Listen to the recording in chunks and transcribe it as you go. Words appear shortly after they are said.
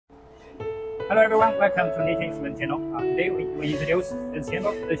Hello everyone, welcome to Niche Instrument channel. Today we introduce this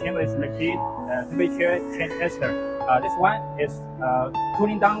chamber. The chamber is liquid temperature change tester. This one is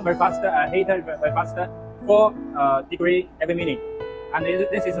cooling down very fast, heated very fast, 4 degrees every minute. And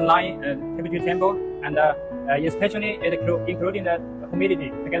this is line temperature chamber, and especially including the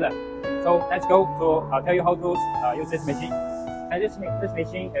humidity together. So let's go to tell you how to use this machine. And this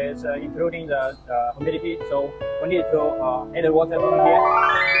machine is including the humidity, so we need to add the water from here.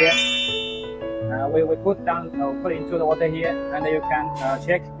 We put into the water here, and you can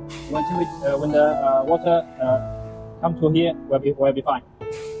check when the water come to here will be fine.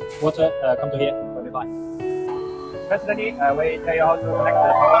 Water come to here will be fine. Firstly, we tell you how to connect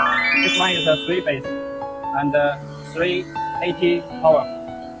the power. This one is a 3-phase and 380 power.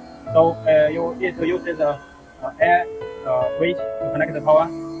 So you need to use the air switch to connect the power,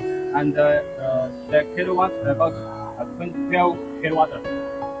 and the kilowatt about 12 kilowatt.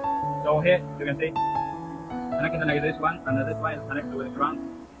 So here you can see connected like this one, and this one is connected with the ground.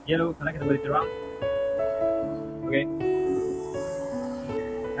 Yellow connected with the ground. Okay.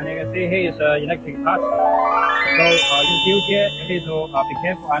 And you can see here is electric part. So in future you need to be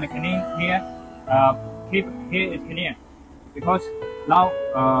careful and clean here. Keep here is clean, because now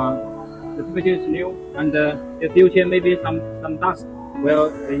the temperature is new, and in future maybe some dust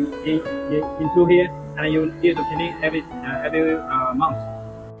will into here, and you need to clean every month.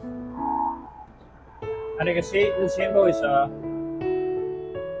 And you can see this chamber is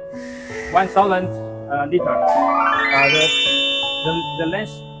 1,000 liter. The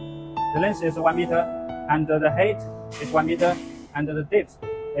length is 1 meter, and the height is 1 meter, and the depth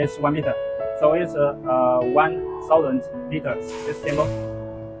is 1 meter. So it's 1,000 liters, this chamber.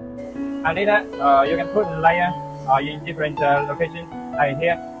 And later you can put the layer in different locations. Like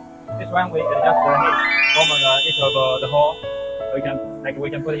here, this one we adjust the heat from each of the hole. We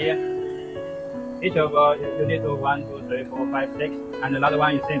can put here. Each of you need to 1, 2, 3, 4, 5, 6, and another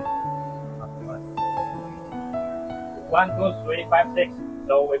one is same. 1, 2, 3, 5, 6.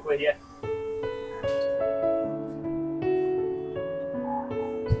 So we put here.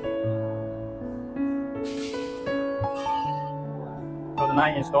 So the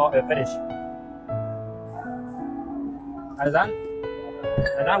line install finished. And then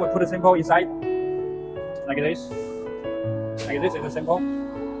we put the sample inside, like this. Like this is the sample.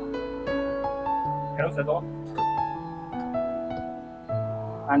 Close the door,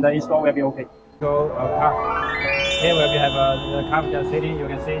 and the install will be okay. So here we have the curve just sitting. You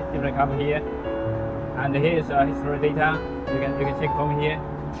can see different curve here, and here is history data. You can check from here,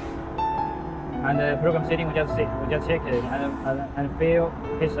 and the program setting we just check it and field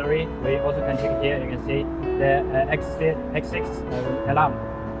history. We also can check here. You can see the X6 alarm,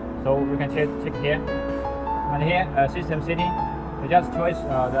 so we can check here. And here system setting, we just choose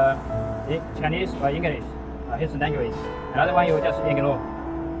the Chinese or English, his language. Another one you just ignore.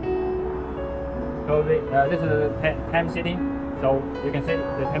 So this is the time setting. So you can set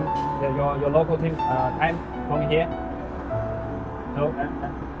the time, your local time from here. So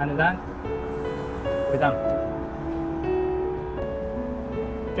and then we're done.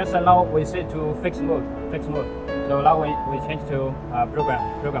 Just now we set to fixed mode. So now we change to program.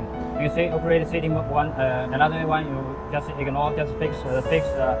 You can see operate setting one. Another one you just ignore, just fix,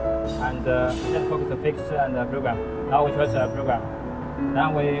 and just focus the fix and the program. Now we choose program.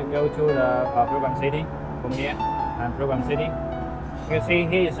 Then we go to the program setting from here, and program setting. You can see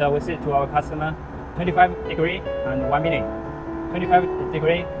here is we set to our customer 25 degree and 1 minute, 25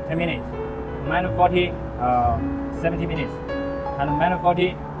 degree 10 minutes, -40 70 minutes, and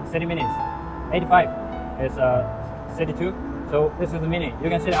 -40 30 minutes. 85 is 32. So this is the minute. You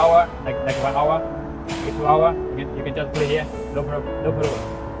can set hour like 1 hour, 2 hour. You can just put it here. No problem.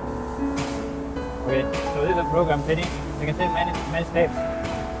 Okay. So this is the program setting. You can set many steps.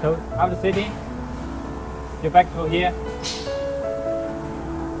 So after setting, you back to here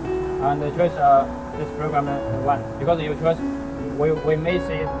and choose this program one, because you choose we may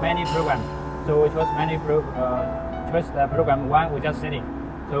see many programs. So we choose the program one. We just setting.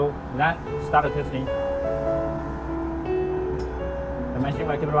 So then start the testing. The machine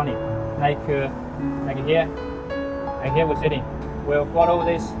will keep running. Like here we're setting. We'll follow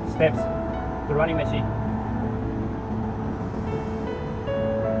these steps to running machine.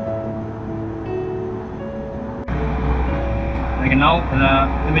 Like now the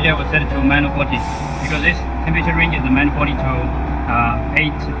temperature was set to -40, because this temperature range is -40 to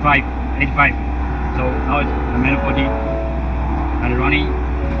 85. So now it's -40 and running.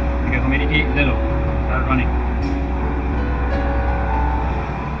 Humidity 0. Start running.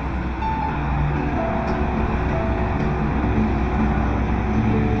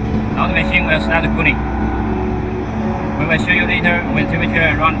 Now the machine will start cooling. We will show you later when temperature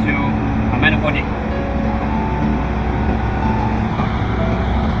run to -40.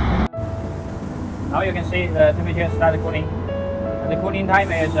 Now you can see the temperature start cooling. The cooling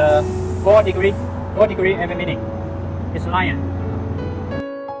time is 4 degree every minute. It's lion.